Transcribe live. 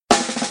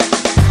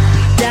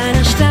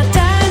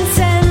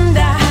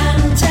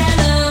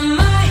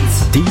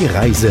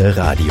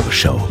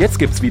Reise-Radioshow. Jetzt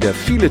gibt's wieder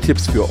viele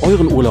Tipps für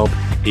euren Urlaub.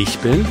 Ich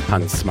bin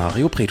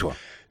Hans-Mario Praetor.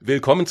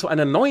 Willkommen zu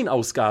einer neuen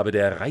Ausgabe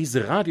der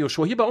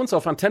Reise-Radioshow hier bei uns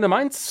auf Antenne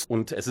Mainz.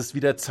 Und es ist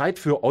wieder Zeit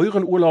für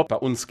euren Urlaub. Bei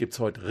uns gibt's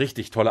heute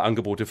richtig tolle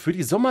Angebote für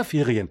die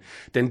Sommerferien.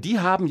 Denn die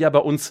haben ja bei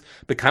uns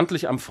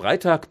bekanntlich am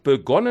Freitag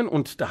begonnen.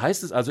 Und da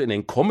heißt es also in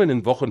den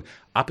kommenden Wochen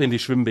ab in die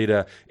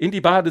Schwimmbäder, in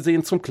die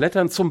Badeseen, zum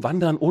Klettern, zum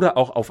Wandern oder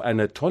auch auf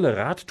eine tolle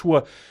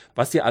Radtour.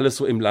 Was ihr alles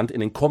so im Land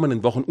in den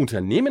kommenden Wochen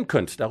unternehmen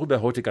könnt,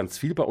 darüber heute ganz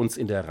viel bei uns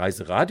in der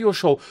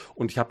Reise-Radioshow.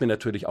 Und ich habe mir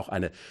natürlich auch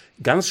eine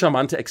ganz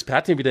charmante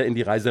Expertin wieder in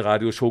die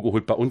Reise-Radioshow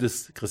geholt. Bei uns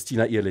ist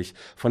Christina Ehrlich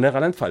von der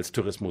Rheinland Pfalz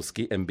Tourismus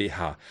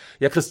GmbH.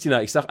 Ja,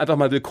 Christina, ich sage einfach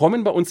mal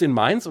willkommen bei uns in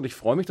Mainz und ich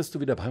freue mich, dass du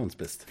wieder bei uns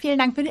bist. Vielen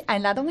Dank für die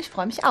Einladung, ich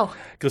freue mich auch.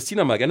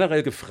 Christina, mal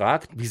generell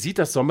gefragt, wie sieht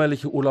das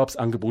sommerliche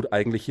Urlaubsangebot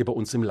eigentlich hier bei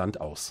uns im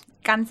Land aus?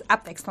 Ganz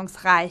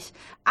abwechslungsreich.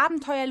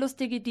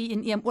 Abenteuerlustige, die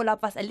in ihrem Urlaub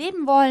was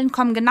erleben wollen,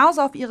 kommen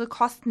genauso auf ihre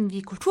Kosten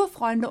wie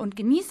Kulturfreunde und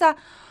Genießer.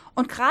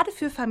 Und gerade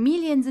für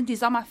Familien sind die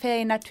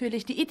Sommerferien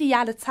natürlich die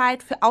ideale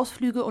Zeit für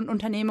Ausflüge und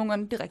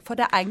Unternehmungen direkt vor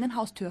der eigenen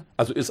Haustür.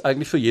 Also ist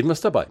eigentlich für jeden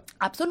was dabei?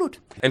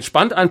 Absolut.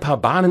 Entspannt ein paar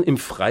Bahnen im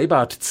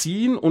Freibad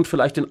ziehen und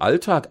vielleicht den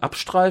Alltag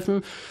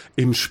abstreifen,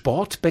 im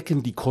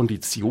Sportbecken die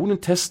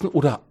Konditionen testen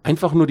oder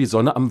einfach nur die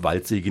Sonne am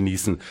Waldsee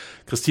genießen.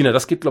 Christina,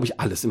 das geht, glaube ich,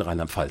 alles in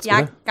Rheinland-Pfalz,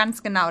 Ja, oder?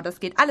 ganz genau. Das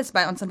geht alles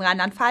bei uns in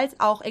Rheinland-Pfalz.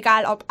 Auch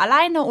egal ob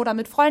alleine oder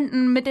mit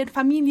Freunden, mit der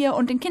Familie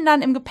und den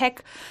Kindern im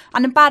Gepäck,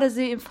 an einem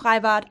Badesee, im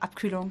Freibad,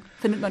 Abkühlung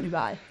findet man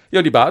überall.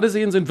 Ja, die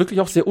Badeseen sind wirklich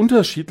auch sehr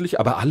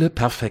unterschiedlich, aber alle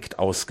perfekt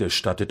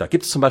ausgestattet. Da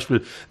gibt's zum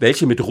Beispiel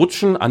welche mit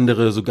Rutschen,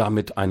 andere sogar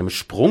mit einem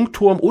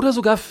Sprungturm oder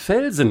sogar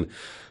Felsen.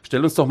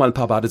 Stell uns doch mal ein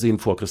paar Badeseen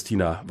vor,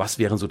 Christina. Was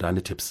wären so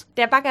deine Tipps?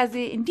 Der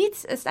Baggersee in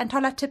Dietz ist ein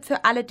toller Tipp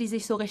für alle, die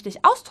sich so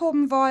richtig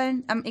austoben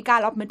wollen.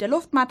 Egal ob mit der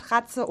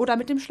Luftmatratze oder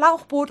mit dem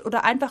Schlauchboot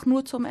oder einfach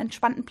nur zum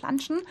entspannten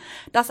Planschen.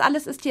 Das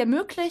alles ist hier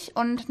möglich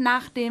und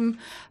nach dem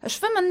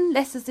Schwimmen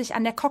lässt es sich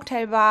an der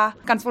Cocktailbar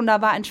ganz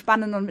wunderbar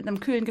entspannen und mit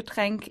einem kühlen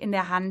Getränk in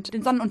der Hand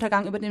den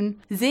Sonnenuntergang über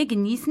den See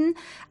genießen.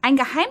 Ein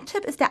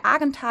Geheimtipp ist der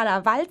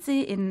Argenthaler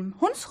Waldsee in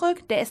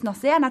Hunsrück. Der ist noch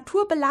sehr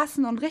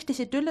naturbelassen und richtig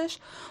idyllisch.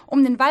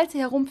 Um den Waldsee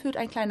herum führt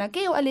ein kleiner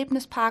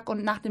Geo-Erlebnispark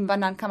und nach dem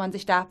Wandern kann man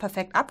sich da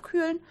perfekt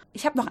abkühlen.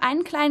 Ich habe noch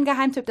einen kleinen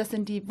Geheimtipp, das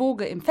sind die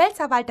Woge im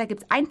Pfälzerwald. Da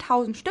gibt es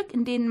 1000 Stück,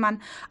 in denen man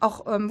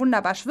auch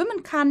wunderbar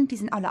schwimmen kann. Die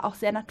sind alle auch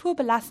sehr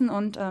naturbelassen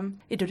und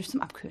idyllisch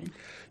zum Abkühlen.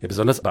 Ja,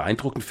 besonders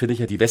beeindruckend finde ich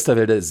ja die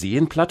Westerwälder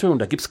Seenplatte und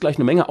da gibt's gleich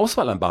eine Menge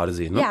Auswahl an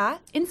Badeseen, ne? Ja,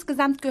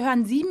 insgesamt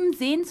gehören 7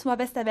 Seen zur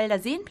Westerwälder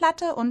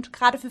Seenplatte und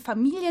gerade für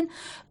Familien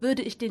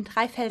würde ich den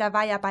Dreifelder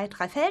Weiher bei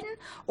Dreifelden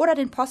oder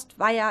den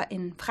Postweiher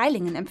in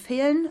Freilingen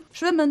empfehlen.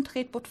 Schwimmen,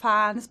 Tretboot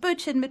fahren, das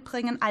Bötchen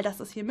mitbringen, all das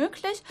ist hier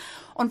möglich.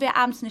 Und wer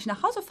abends nicht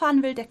nach Hause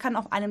fahren will, der kann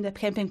auf einem der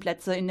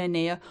Campingplätze in der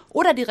Nähe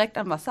oder direkt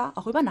am Wasser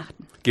auch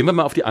übernachten. Gehen wir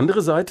mal auf die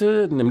andere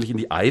Seite, nämlich in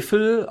die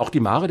Eifel. Auch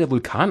die Maare der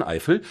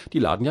Vulkaneifel, die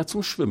laden ja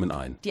zum Schwimmen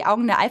ein. Die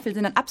Augen der Eifel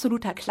sind ein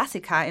absoluter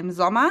Klassiker im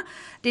Sommer,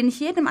 den ich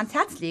jedem ans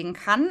Herz legen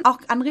kann. Auch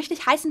an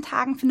richtig heißen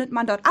Tagen findet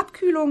man dort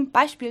Abkühlung,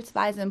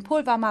 beispielsweise im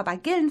Pulvermaar bei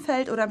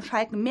Gillenfeld oder im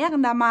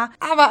Schalken-Meerender Maar.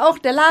 Aber auch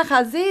der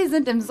Laacher See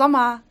sind im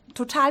Sommer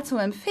total zu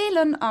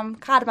empfehlen.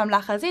 Gerade beim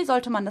Laacher See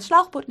sollte man das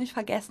Schlauchboot nicht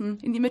vergessen,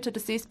 in die Mitte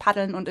des Sees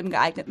paddeln und im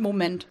geeigneten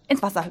Moment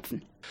ins Wasser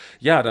hüpfen.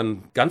 Ja,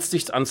 dann ganz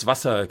dicht ans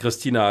Wasser,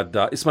 Christina.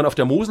 Da ist man auf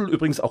der Mosel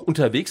übrigens auch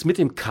unterwegs mit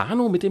dem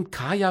Kanu, mit dem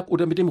Kajak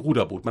oder mit dem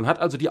Ruderboot. Man hat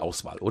also die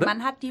Auswahl, oder?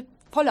 Man hat die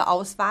volle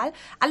Auswahl.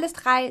 Alles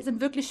 3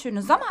 sind wirklich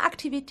schöne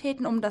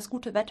Sommeraktivitäten, um das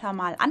gute Wetter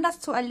mal anders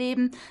zu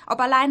erleben.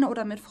 Ob alleine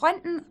oder mit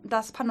Freunden.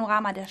 Das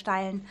Panorama der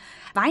steilen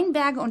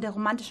Weinberge und der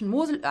romantischen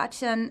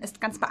Moselörtchen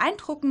ist ganz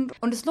beeindruckend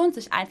und es lohnt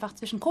sich einfach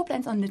zwischen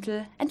Koblenz und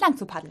Nittel entlang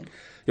zu paddeln.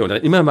 Ja, und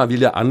dann immer mal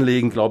wieder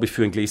anlegen, glaube ich,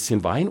 für ein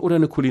Gläschen Wein oder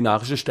eine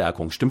kulinarische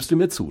Stärkung. Stimmst du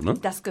mir zu, ne?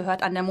 Das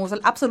gehört an der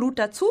Mosel absolut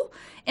dazu.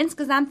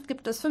 Insgesamt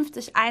gibt es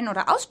 50 Ein-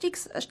 oder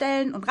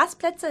Ausstiegsstellen und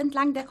Rastplätze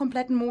entlang der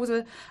kompletten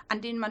Mosel,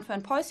 an denen man für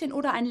ein Päuschen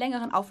oder einen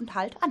längeren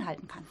Aufenthalt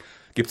anhalten kann.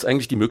 Gibt es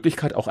eigentlich die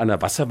Möglichkeit auch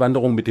einer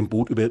Wasserwanderung mit dem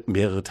Boot über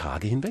mehrere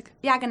Tage hinweg?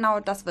 Ja,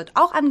 genau, das wird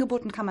auch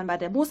angeboten, kann man bei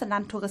der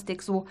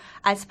Mosellandtouristik so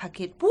als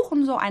Paket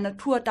buchen. So eine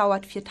Tour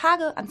dauert 4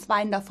 Tage, an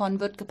 2 davon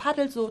wird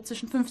gepaddelt, so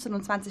zwischen 15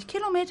 und 20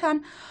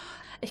 Kilometern.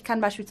 Ich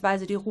kann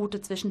beispielsweise die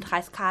Route zwischen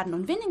Dreiskaden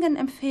und Winningen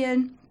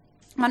empfehlen.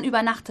 Man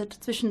übernachtet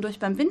zwischendurch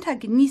beim Winter,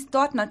 genießt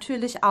dort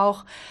natürlich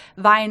auch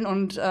Wein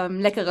und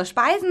leckere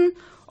Speisen.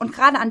 Und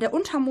gerade an der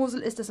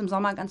Untermosel ist es im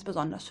Sommer ganz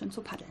besonders schön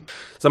zu paddeln.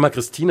 Sag mal,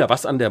 Christina,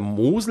 was an der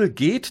Mosel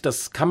geht,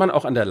 das kann man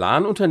auch an der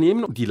Lahn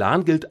unternehmen. Die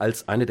Lahn gilt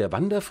als eine der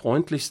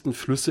wanderfreundlichsten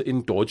Flüsse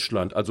in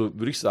Deutschland. Also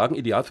würde ich sagen,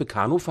 ideal für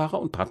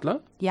Kanufahrer und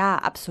Paddler? Ja,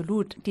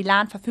 absolut. Die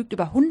Lahn verfügt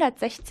über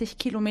 160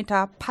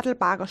 Kilometer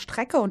paddelbare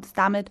Strecke und ist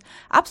damit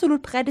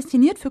absolut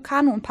prädestiniert für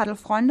Kanu- und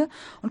Paddelfreunde.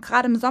 Und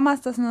gerade im Sommer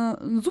ist das eine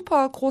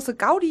super große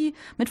Gaudi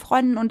mit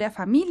Freunden und der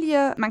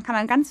Familie. Man kann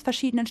an ganz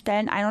verschiedenen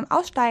Stellen ein- und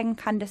aussteigen,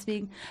 kann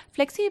deswegen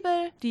flexibel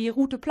die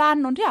Route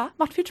planen und ja,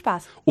 macht viel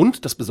Spaß.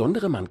 Und das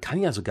Besondere, man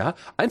kann ja sogar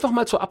einfach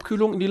mal zur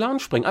Abkühlung in die Lahn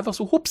springen. Einfach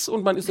so hups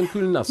und man ist im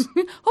kühlen Nass.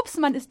 Hups,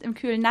 man ist im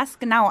kühlen Nass,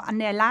 genau. An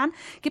der Lahn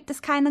gibt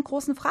es keine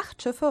großen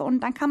Frachtschiffe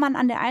und dann kann man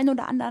an der einen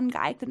oder anderen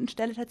geeigneten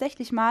Stelle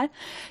tatsächlich mal,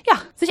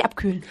 sich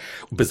abkühlen.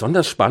 Und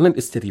besonders spannend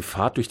ist ja die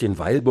Fahrt durch den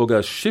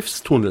Weilburger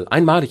Schiffstunnel,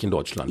 einmalig in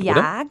Deutschland, oder?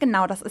 Ja,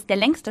 genau, das ist der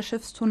längste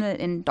Schiffstunnel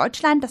in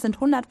Deutschland. Das sind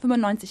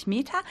 195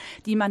 Meter,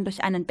 die man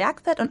durch einen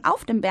Berg fährt und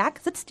auf dem Berg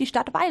sitzt die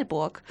Stadt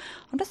Weilburg.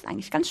 Und das ist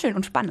eigentlich ganz schön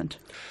und spannend.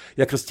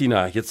 Ja,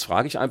 Christina, jetzt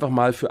frage ich einfach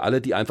mal für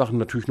alle, die einfach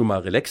natürlich nur mal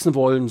relaxen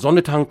wollen,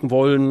 Sonne tanken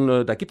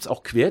wollen. Da gibt es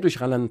auch quer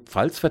durch Rheinland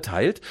Pfalz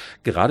verteilt,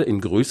 gerade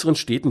in größeren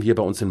Städten hier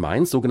bei uns in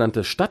Mainz,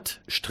 sogenannte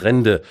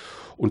Stadtstrände.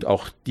 Und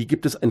auch die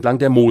gibt es entlang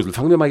der Mosel.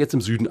 Fangen wir mal jetzt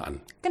im Süden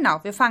an. Genau,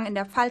 wir fangen in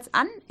der Pfalz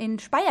an. In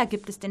Speyer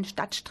gibt es den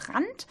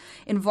Stadtstrand.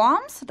 In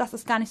Worms, das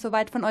ist gar nicht so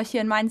weit von euch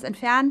hier in Mainz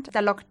entfernt, da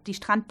lockt die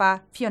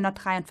Strandbar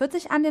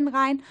 443 an den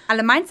Rhein.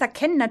 Alle Mainzer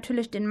kennen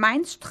natürlich den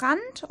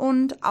Mainzstrand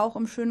und auch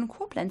im schönen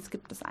Koblenz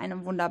gibt es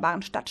einen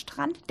wunderbaren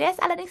Stadtstrand. Der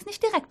ist allerdings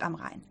nicht direkt am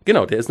Rhein.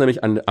 Genau, der ist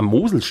nämlich am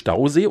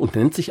Moselstausee und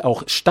nennt sich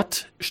auch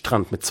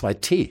Stadtstrand mit 2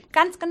 T.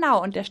 Ganz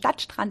genau, und der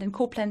Stadtstrand in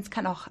Koblenz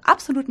kann auch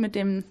absolut mit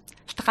dem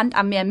Strand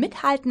am Meer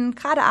mithalten,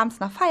 gerade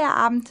abends nach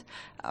Feierabend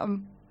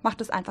macht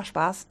es einfach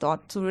Spaß,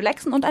 dort zu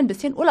relaxen und ein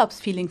bisschen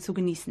Urlaubsfeeling zu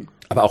genießen.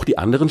 Aber auch die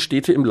anderen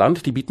Städte im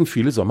Land, die bieten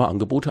viele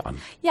Sommerangebote an.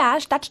 Ja,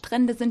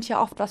 Stadtstrände sind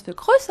ja oft was für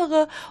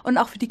größere und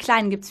auch für die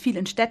Kleinen gibt es viel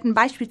in Städten,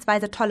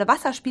 beispielsweise tolle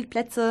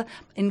Wasserspielplätze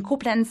in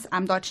Koblenz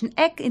am Deutschen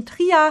Eck, in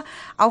Trier,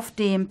 auf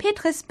dem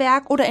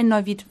Petrisberg oder in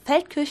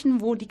Neuwied-Feldkirchen,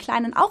 wo die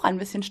Kleinen auch ein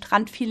bisschen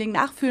Strandfeeling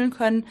nachfühlen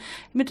können,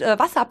 mit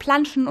Wasser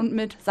planschen und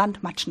mit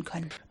Sand matschen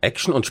können.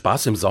 Action und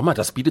Spaß im Sommer,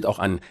 das bietet auch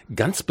ein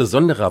ganz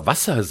besonderer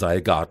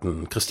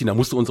Wasserseilgarten. Christina,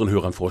 musst du unseren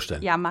Hörern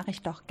vorstellen. Ja, mache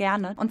ich doch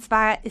gerne. Und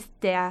zwar ist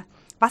der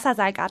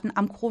Wasserseilgarten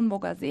am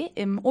Kronburger See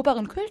im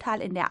oberen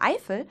Kühltal in der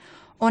Eifel.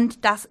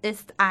 Und das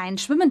ist ein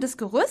schwimmendes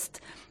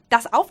Gerüst,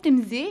 das auf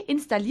dem See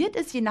installiert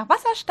ist, je nach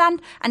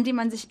Wasserstand, an dem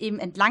man sich eben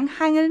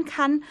entlanghangeln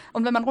kann.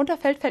 Und wenn man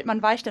runterfällt, fällt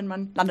man weich, denn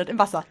man landet im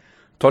Wasser.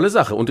 Tolle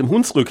Sache. Und im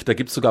Hunsrück, da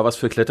gibt's sogar was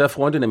für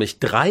Kletterfreunde, nämlich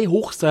 3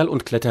 Hochseil-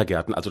 und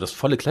Klettergärten, also das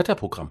volle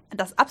Kletterprogramm.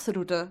 Das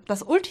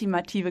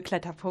ultimative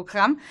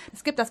Kletterprogramm.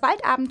 Es gibt das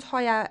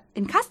Waldabenteuer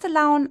in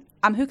Kastellaun,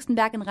 am höchsten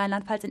Berg in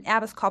Rheinland-Pfalz in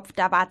Erbeskopf.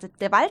 Da wartet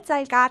der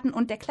Waldseilgarten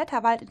und der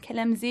Kletterwald in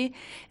Kellem-See.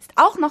 Ist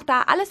auch noch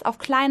da, alles auf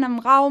kleinem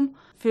Raum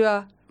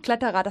für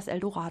Kletterer das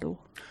Eldorado.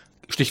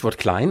 Stichwort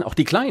klein, auch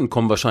die Kleinen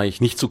kommen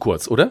wahrscheinlich nicht zu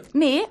kurz, oder?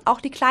 Nee, auch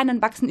die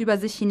Kleinen wachsen über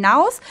sich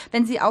hinaus,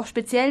 wenn sie auf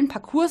speziellen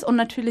Parcours und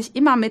natürlich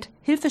immer mit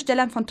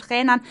Hilfestellern von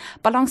Trainern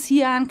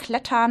balancieren,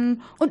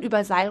 klettern und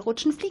über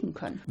Seilrutschen fliegen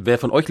können. Wer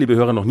von euch, liebe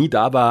Hörer, noch nie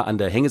da war an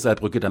der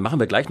Hängeseilbrücke, dann machen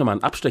wir gleich nochmal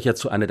einen Abstecher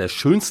zu einer der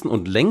schönsten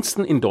und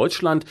längsten in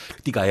Deutschland,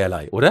 die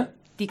Geierlei, oder?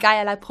 Die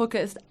Geierlei-Brücke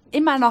ist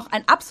immer noch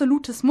ein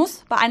absolutes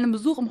Muss bei einem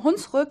Besuch im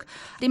Hunsrück,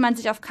 den man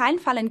sich auf keinen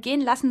Fall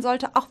entgehen lassen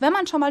sollte, auch wenn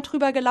man schon mal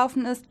drüber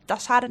gelaufen ist.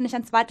 Das schadet nicht,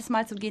 ein zweites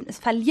Mal zu gehen. Es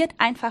verliert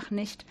einfach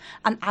nicht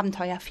an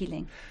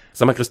Abenteuerfeeling.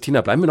 Sag mal, Christina,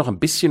 bleiben wir noch ein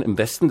bisschen im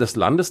Westen des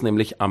Landes,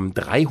 nämlich am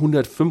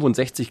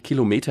 365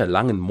 Kilometer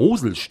langen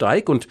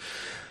Moselsteig und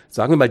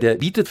sagen wir mal, der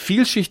bietet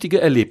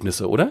vielschichtige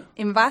Erlebnisse, oder?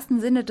 Im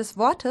wahrsten Sinne des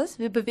Wortes.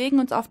 Wir bewegen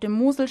uns auf dem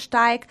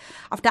Moselsteig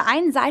auf der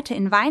einen Seite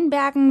in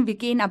Weinbergen, wir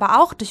gehen aber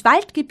auch durch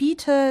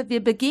Waldgebiete,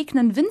 wir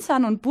begegnen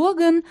Winzern und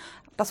Burgen.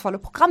 Das volle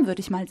Programm,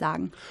 würde ich mal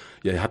sagen.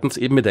 Ja, wir hatten es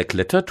eben mit der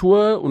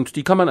Klettertour und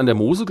die kann man an der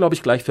Mosel, glaube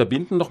ich, gleich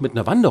verbinden, noch mit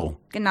einer Wanderung.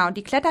 Genau,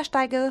 die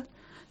Klettersteige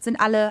sind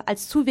alle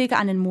als Zuwege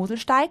an den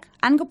Moselsteig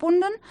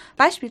angebunden.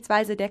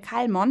 Beispielsweise der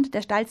Kalmont,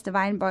 der steilste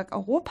Weinberg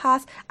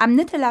Europas, am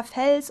Nitteler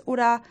Fels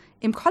oder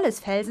im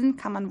Kollesfelsen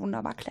kann man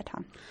wunderbar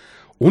klettern.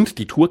 Und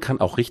die Tour kann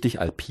auch richtig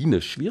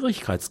alpine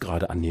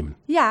Schwierigkeitsgrade annehmen.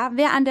 Ja,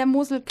 wer an der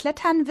Mosel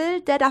klettern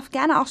will, der darf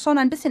gerne auch schon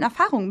ein bisschen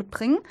Erfahrung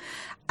mitbringen.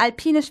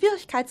 Alpine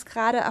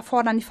Schwierigkeitsgrade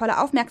erfordern die volle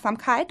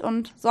Aufmerksamkeit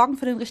und sorgen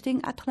für den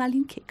richtigen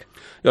Adrenalinkick.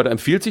 Ja, da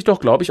empfiehlt sich doch,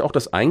 glaube ich, auch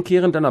das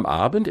Einkehren dann am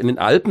Abend. In den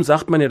Alpen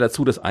sagt man ja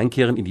dazu das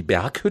Einkehren in die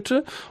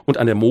Berghütte und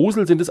an der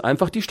Mosel sind es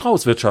einfach die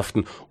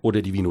Straußwirtschaften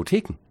oder die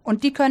Vinotheken.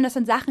 Und die können das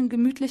in Sachen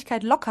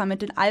Gemütlichkeit locker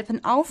mit den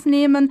Alpen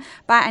aufnehmen.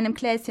 Bei einem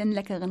Gläschen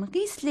leckeren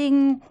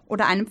Riesling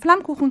oder einem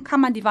Flammkuchen kann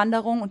man die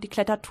Wanderung und die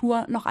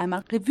Klettertour noch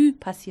einmal Revue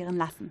passieren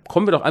lassen.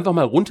 Kommen wir doch einfach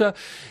mal runter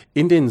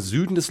in den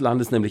Süden des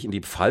Landes, nämlich in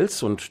die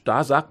Pfalz. Und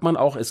da sagt man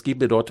auch, es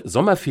gebe dort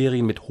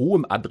Sommerferien mit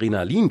hohem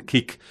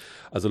Adrenalinkick.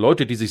 Also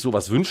Leute, die sich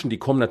sowas wünschen, die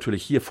kommen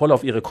natürlich hier voll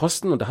auf ihre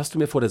Kosten. Und da hast du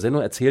mir vor der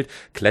Sendung erzählt,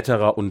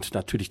 Kletterer und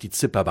natürlich die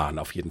Zipperbahn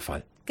auf jeden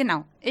Fall.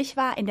 Genau. Ich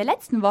war in der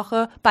letzten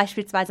Woche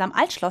beispielsweise am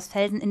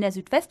Altschlossfelsen in der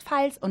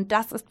Südwestpfalz und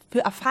das ist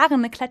für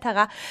erfahrene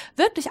Kletterer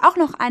wirklich auch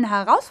noch eine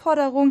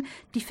Herausforderung.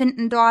 Die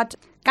finden dort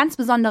ganz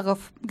besondere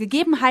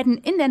Gegebenheiten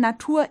in der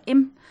Natur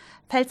im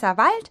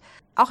Pfälzerwald.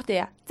 Auch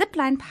der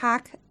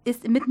Zipp-Line-Park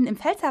ist mitten im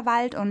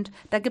Pfälzerwald und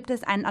da gibt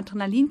es einen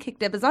Adrenalinkick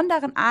der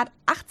besonderen Art.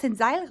 18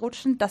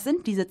 Seilrutschen, das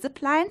sind diese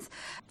Zipp-Lines,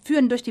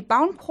 führen durch die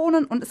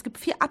Baumkronen und es gibt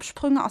 4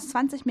 Absprünge aus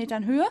 20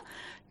 Metern Höhe.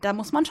 da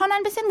muss man schon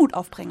ein bisschen Mut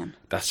aufbringen.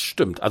 Das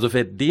stimmt. Also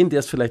für den, der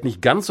es vielleicht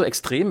nicht ganz so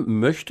extrem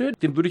möchte,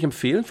 dem würde ich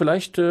empfehlen,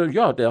 vielleicht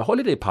der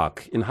Holiday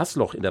Park in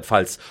Hasloch in der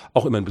Pfalz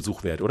auch immer ein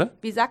Besuch wert, oder?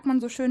 Wie sagt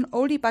man so schön,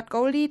 oldie but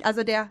goldie.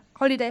 Also der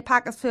Holiday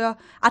Park ist für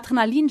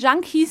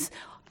Adrenalin-Junkies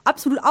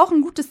absolut auch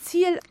ein gutes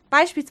Ziel.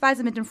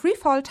 Beispielsweise mit dem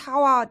Freefall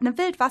Tower, eine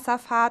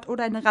Wildwasserfahrt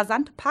oder eine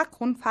rasante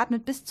Parkrundfahrt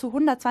mit bis zu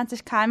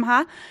 120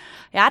 km/h.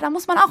 Ja, da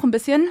muss man auch ein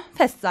bisschen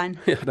fest sein.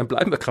 Ja, dann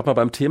bleiben wir gerade mal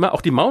beim Thema. Auch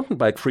die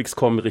Mountainbike-Freaks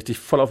kommen richtig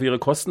voll auf ihre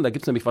Kosten. Da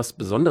gibt es nämlich was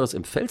Besonderes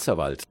im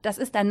Pfälzerwald. Das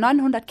ist ein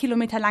 900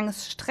 Kilometer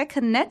langes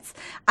Streckennetz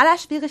aller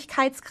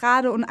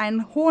Schwierigkeitsgrade und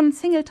einen hohen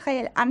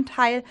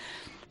Single-Trail-Anteil.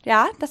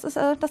 Ja, das ist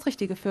das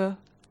Richtige für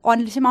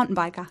ordentliche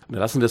Mountainbiker. Da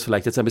lassen wir es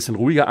vielleicht jetzt ein bisschen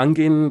ruhiger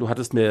angehen. Du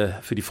hattest mir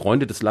für die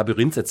Freunde des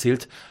Labyrinths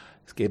erzählt,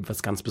 es gäbe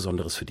was ganz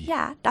Besonderes für die.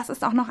 Ja, das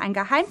ist auch noch ein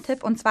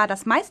Geheimtipp, und zwar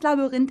das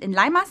Maislabyrinth in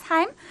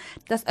Leimersheim.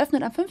 Das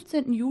öffnet am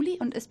 15. Juli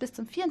und ist bis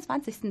zum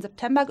 24.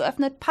 September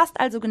geöffnet, passt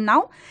also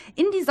genau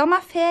in die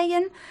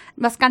Sommerferien.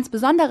 Was ganz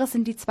Besonderes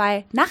sind die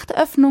 2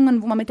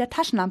 Nachtöffnungen, wo man mit der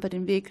Taschenlampe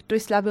den Weg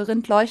durchs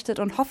Labyrinth leuchtet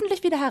und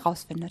hoffentlich wieder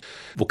herausfindet.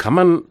 Wo kann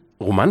man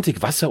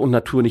Romantik, Wasser und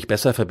Natur nicht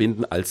besser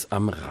verbinden als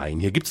am Rhein?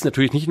 Hier gibt es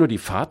natürlich nicht nur die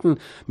Fahrten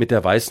mit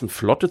der Weißen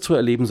Flotte zu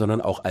erleben, sondern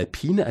auch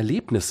alpine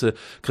Erlebnisse.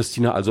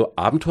 Christina, also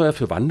Abenteuer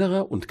für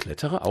Wanderer und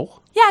Kletterer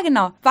auch? Ja,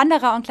 genau.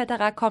 Wanderer und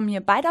Kletterer kommen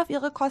hier beide auf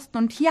ihre Kosten.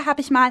 Und hier habe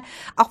ich mal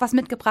auch was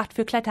mitgebracht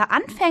für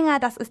Kletteranfänger.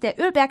 Das ist der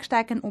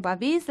Ölbergsteig in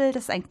Oberwesel.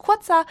 Das ist ein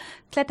kurzer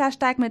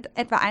Klettersteig mit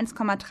etwa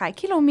 1,3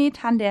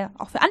 Kilometern, der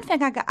auch für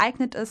Anfänger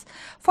geeignet ist.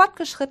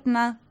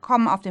 Fortgeschrittene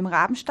kommen auf dem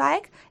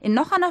Rabensteig in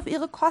Nochern auf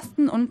ihre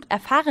Kosten, und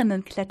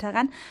erfahrenen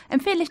Kletterern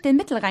empfehle ich den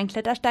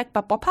Mittelrhein-Klettersteig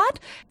bei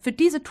Boppard. Für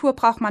diese Tour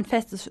braucht man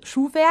festes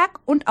Schuhwerk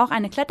und auch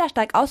eine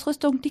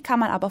Klettersteigausrüstung, die kann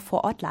man aber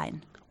vor Ort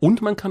leihen.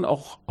 Und man kann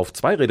auch auf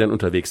 2 Rädern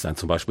unterwegs sein,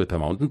 zum Beispiel per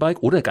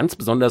Mountainbike oder ganz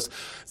besonders,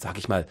 sag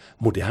ich mal,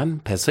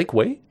 modern per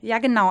Segway. Ja,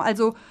 genau.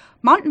 Also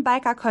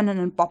Mountainbiker können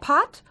in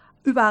Boppard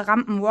über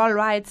Rampen,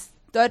 Wallrides,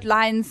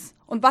 Dirtlines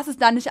und was es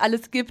da nicht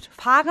alles gibt,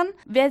 fahren.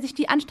 Wer sich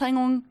die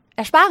Anstrengung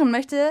ersparen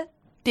möchte,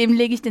 dem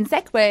lege ich den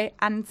Segway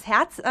ans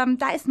Herz.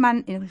 Da ist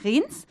man in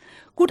Rheins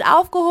gut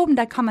aufgehoben,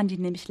 da kann man die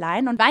nämlich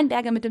leihen und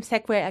Weinberge mit dem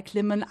Segway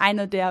erklimmen,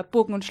 eine der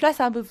Burgen und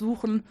Schlösser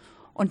besuchen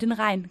und den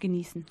Rhein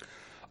genießen.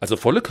 Also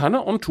volle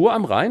Kanne on Tour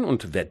am Rhein,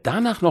 und wer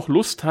danach noch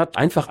Lust hat,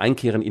 einfach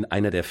einkehren in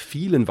einer der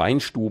vielen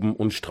Weinstuben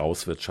und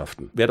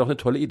Straußwirtschaften. Wäre doch eine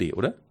tolle Idee,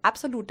 oder?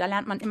 Absolut, da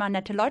lernt man immer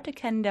nette Leute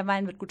kennen, der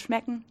Wein wird gut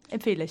schmecken,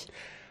 empfehle ich.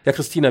 Ja,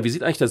 Christina, wie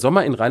sieht eigentlich der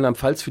Sommer in Rheinland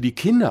Pfalz für die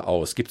Kinder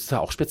aus? Gibt es da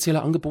auch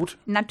spezielle Angebote?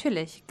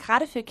 Natürlich,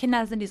 gerade für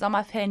Kinder sind die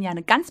Sommerferien ja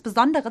eine ganz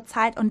besondere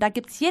Zeit, und da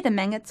gibt es jede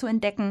Menge zu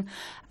entdecken.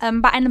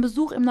 Bei einem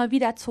Besuch im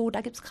Neuwieder Zoo, da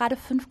gibt es gerade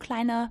 5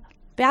 kleine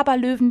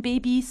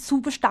Berberlöwenbabys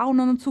zu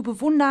bestaunen und zu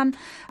bewundern.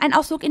 Ein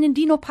Ausflug in den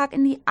Dino-Park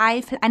in die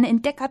Eifel, eine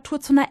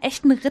Entdeckertour zu einer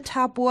echten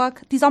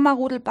Ritterburg, die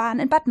Sommerrodelbahn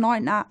in Bad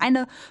Neuenahr,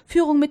 eine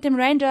Führung mit dem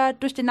Ranger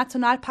durch den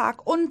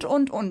Nationalpark und.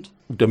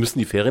 Da müssen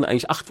die Ferien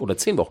eigentlich 8 oder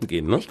 10 Wochen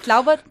gehen, ne? Ich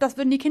glaube, das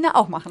würden die Kinder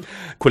auch machen.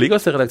 Ein Kollege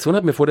aus der Redaktion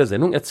hat mir vor der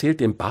Sendung erzählt,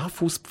 den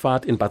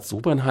Barfußpfad in Bad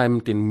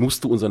Sobernheim, den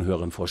musst du unseren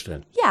Hörern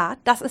vorstellen. Ja,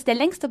 das ist der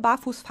längste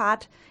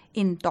Barfußpfad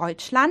in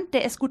Deutschland.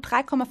 Der ist gut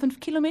 3,5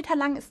 Kilometer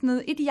lang, ist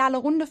eine ideale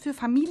Runde für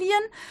Familien,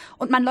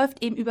 und man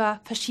läuft eben über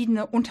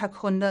verschiedene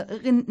Untergründe,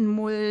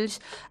 Rindenmulch,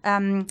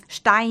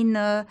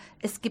 Steine,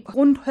 es gibt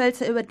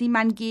Rundhölzer, über die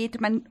man geht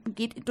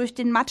durch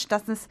den Matsch,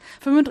 das ist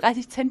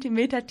 35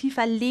 Zentimeter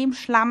tiefer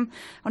Lehmschlamm,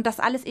 und das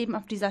alles eben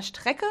auf dieser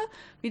Strecke,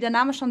 wie der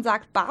Name schon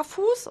sagt,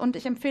 barfuß, und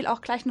ich empfehle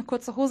auch gleich eine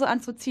kurze Hose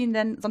anzuziehen,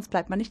 denn sonst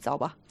bleibt man nicht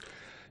sauber.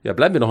 Ja,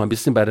 bleiben wir noch ein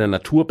bisschen bei der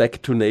Natur,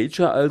 back to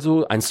nature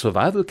also. Ein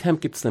Survival Camp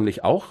gibt's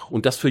nämlich auch,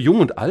 und das für Jung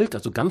und Alt,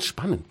 also ganz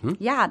spannend.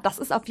 Ja, das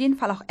ist auf jeden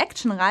Fall auch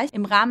actionreich.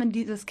 Im Rahmen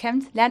dieses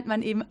Camps lernt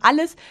man eben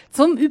alles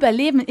zum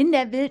Überleben in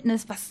der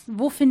Wildnis.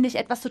 Wo finde ich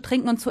etwas zu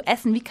trinken und zu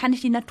essen? Wie kann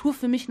ich die Natur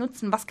für mich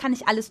nutzen? Was kann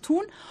ich alles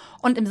tun?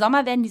 Und im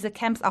Sommer werden diese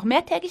Camps auch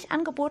mehrtägig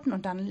angeboten,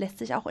 und dann lässt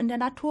sich auch in der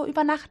Natur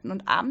übernachten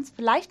und abends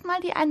vielleicht mal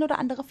die ein oder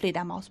andere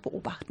Fledermaus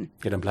beobachten.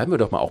 Ja, dann bleiben wir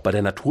doch mal auch bei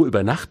der Natur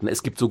übernachten.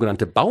 Es gibt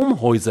sogenannte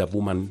Baumhäuser,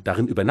 wo man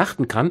darin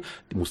übernachten kann.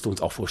 Die musst du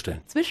uns auch vorstellen.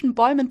 Zwischen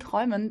Bäumen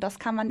träumen, das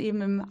kann man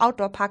eben im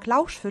Outdoor-Park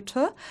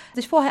Lauschhütte.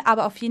 Sich vorher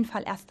aber auf jeden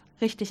Fall erst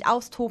richtig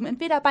austoben,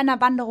 entweder bei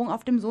einer Wanderung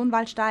auf dem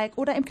Sohnwaldsteig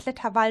oder im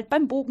Kletterwald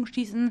beim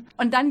Bogenschießen.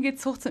 Und dann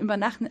geht's hoch zum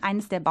Übernachten in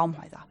eines der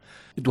Baumhäuser.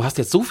 Du hast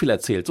jetzt so viel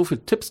erzählt, so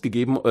viele Tipps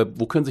gegeben.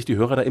 Wo können sich die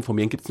Hörer da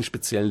informieren? Gibt es einen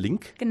speziellen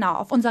Link? Genau,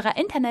 auf unserer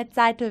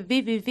Internetseite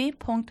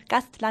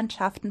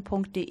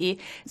www.gastlandschaften.de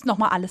ist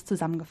nochmal alles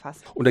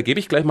zusammengefasst. Und da gebe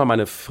ich gleich mal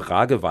meine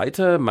Frage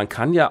weiter. Man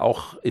kann ja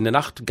auch in der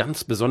Nacht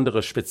ganz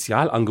besondere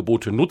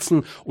Spezialangebote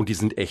nutzen, und die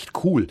sind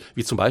echt cool.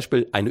 Wie zum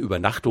Beispiel eine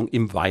Übernachtung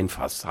im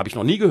Weinfass. Habe ich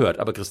noch nie gehört,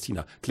 aber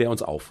Christina, klär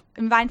uns auf.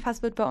 Im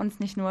Weinfass wird bei uns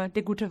nicht nur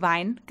der gute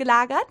Wein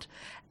gelagert.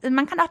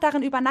 Man kann auch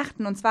darin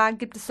übernachten. Und zwar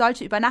gibt es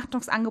solche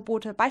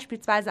Übernachtungsangebote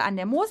beispielsweise an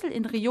der Mosel,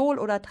 in Riol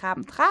oder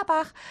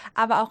Traben-Trarbach.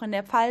 Aber auch in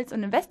der Pfalz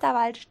und im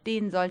Westerwald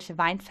stehen solche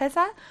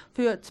Weinfässer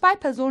für 2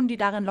 Personen, die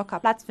darin locker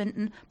Platz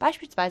finden,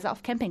 beispielsweise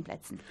auf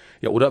Campingplätzen.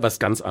 Ja, oder was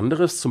ganz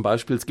anderes. Zum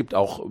Beispiel, es gibt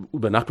auch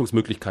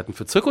Übernachtungsmöglichkeiten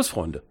für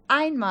Zirkusfreunde.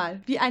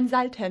 Einmal wie ein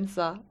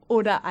Seiltänzer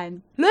oder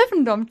ein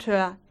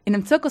Löwendompteur in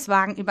einem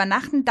Zirkuswagen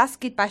übernachten. Das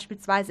geht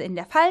beispielsweise in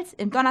der Pfalz,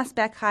 im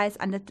Donnersbergkreis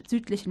an der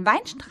südlichen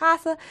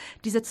Weinstraße.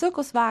 Diese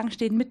Zirkuswagen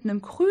stehen mitten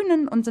im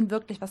Grünen und sind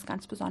wirklich was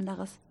ganz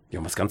Besonderes. Ja,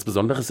 und was ganz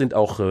Besonderes sind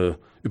auch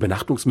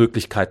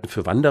Übernachtungsmöglichkeiten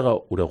für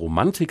Wanderer oder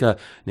Romantiker,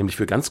 nämlich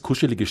für ganz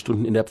kuschelige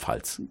Stunden in der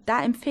Pfalz.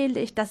 Da empfehle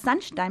ich das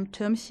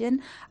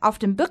Sandsteintürmchen auf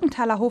dem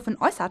Birkenthaler Hof in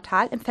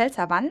Äußertal im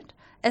Pfälzerwald.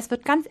 Es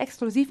wird ganz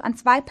exklusiv an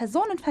 2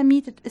 Personen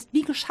vermietet, ist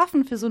wie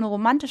geschaffen für so eine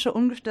romantische,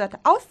 ungestörte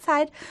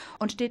Auszeit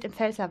und steht im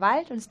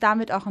Pfälzerwald und ist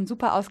damit auch ein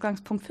super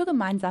Ausgangspunkt für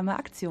gemeinsame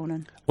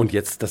Aktionen. Und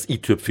jetzt das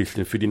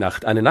i-Tüpfelchen für die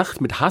Nacht. Eine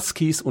Nacht mit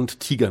Huskies und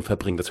Tigern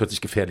verbringen, das hört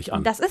sich gefährlich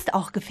an. Das ist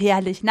auch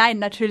gefährlich. Nein,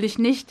 natürlich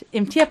nicht.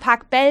 Im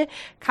Tierpark Bell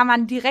kann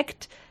man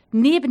direkt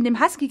neben dem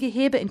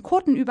Husky-Gehege in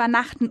Koten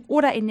übernachten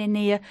oder in der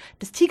Nähe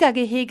des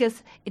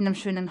Tigergeheges in einem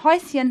schönen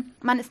Häuschen.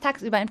 Man ist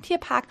tagsüber im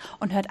Tierpark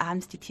und hört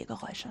abends die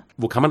Tiergeräusche.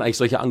 Wo kann man eigentlich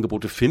solche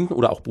Angebote finden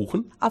oder auch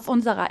buchen? Auf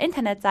unserer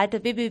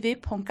Internetseite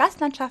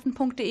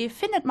www.gastlandschaften.de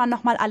findet man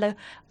nochmal alle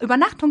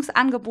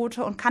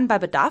Übernachtungsangebote und kann bei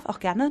Bedarf auch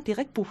gerne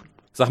direkt buchen.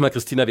 Sag mal,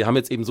 Christina, wir haben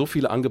jetzt eben so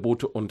viele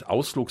Angebote und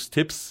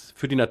Ausflugstipps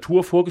für die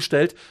Natur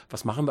vorgestellt.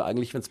 Was machen wir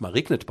eigentlich, wenn es mal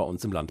regnet bei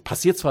uns im Land?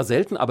 Passiert zwar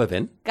selten, aber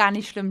wenn? Gar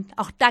nicht schlimm.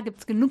 Auch da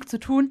gibt's genug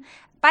zu tun.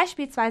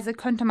 Beispielsweise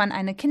könnte man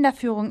eine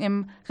Kinderführung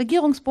im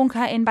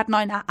Regierungsbunker in Bad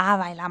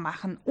Neuenahr-Ahrweiler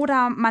machen.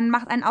 Oder man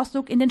macht einen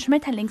Ausflug in den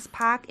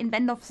Schmetterlingspark in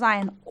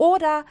Wendorf-Sayn.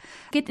 Oder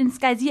geht ins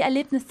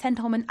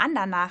Geysir-Erlebniszentrum in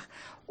Andernach.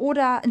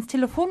 Oder ins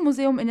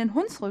Telefonmuseum in den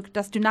Hunsrück,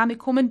 das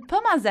Dynamikum in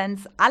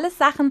Pirmasens. Alles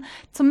Sachen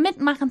zum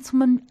Mitmachen,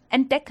 zum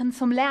Entdecken,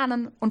 zum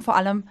Lernen und vor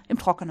allem im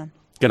Trockenen.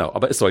 Genau,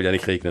 aber es soll ja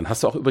nicht regnen.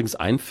 Hast du auch übrigens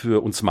einen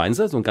für uns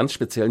Mainzer, so einen ganz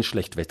speziellen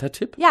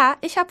Schlechtwettertipp? Ja,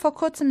 ich habe vor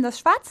kurzem das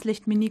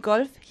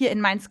Schwarzlicht-Minigolf hier in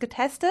Mainz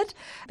getestet.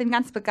 Bin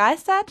ganz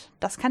begeistert.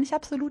 Das kann ich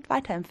absolut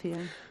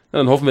weiterempfehlen. Na,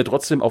 dann hoffen wir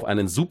trotzdem auf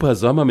einen super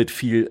Sommer mit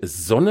viel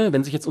Sonne.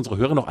 Wenn sich jetzt unsere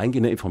Hörer noch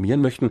eingehender informieren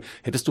möchten,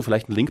 hättest du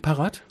vielleicht einen Link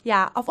parat?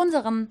 Ja, auf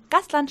unseren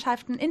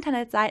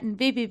Gastlandschaften-Internetseiten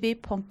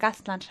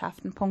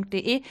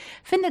www.gastlandschaften.de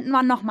findet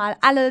man nochmal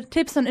alle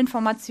Tipps und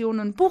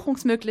Informationen,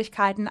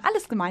 Buchungsmöglichkeiten,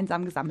 alles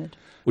gemeinsam gesammelt.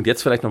 Und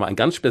jetzt vielleicht nochmal einen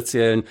ganz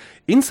speziellen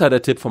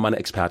Insider-Tipp von meiner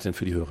Expertin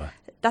für die Hörer.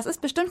 Das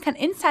ist bestimmt kein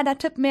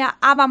Insider-Tipp mehr,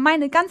 aber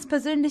meine ganz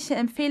persönliche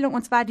Empfehlung,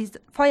 und zwar die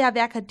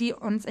Feuerwerke, die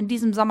uns in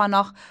diesem Sommer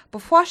noch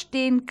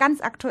bevorstehen.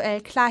 Ganz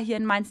aktuell, klar hier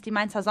in Mainz die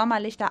Mainzer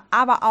Sommerlichter,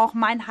 aber auch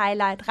mein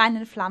Highlight,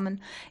 Rheinland Pfalz,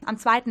 am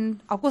 2.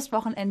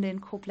 Augustwochenende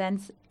in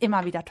Koblenz.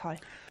 Immer wieder toll.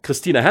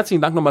 Christina,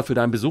 herzlichen Dank nochmal für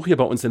deinen Besuch hier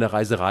bei uns in der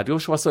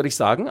Reise-Radioshow. Was soll ich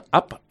sagen?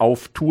 Ab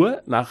auf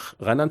Tour nach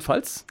Rheinland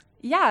Pfalz?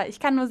 Ja, ich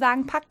kann nur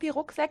sagen, packt die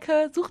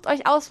Rucksäcke, sucht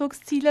euch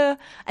Ausflugsziele,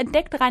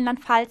 entdeckt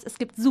Rheinland-Pfalz, es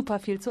gibt super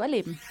viel zu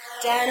erleben.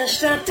 Deine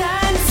Stadt,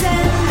 dein Sender,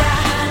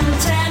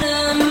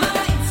 Antenne.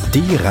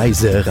 Die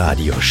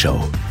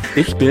Reise-Radioshow.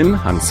 Ich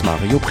bin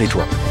Hans-Mario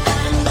Praetor.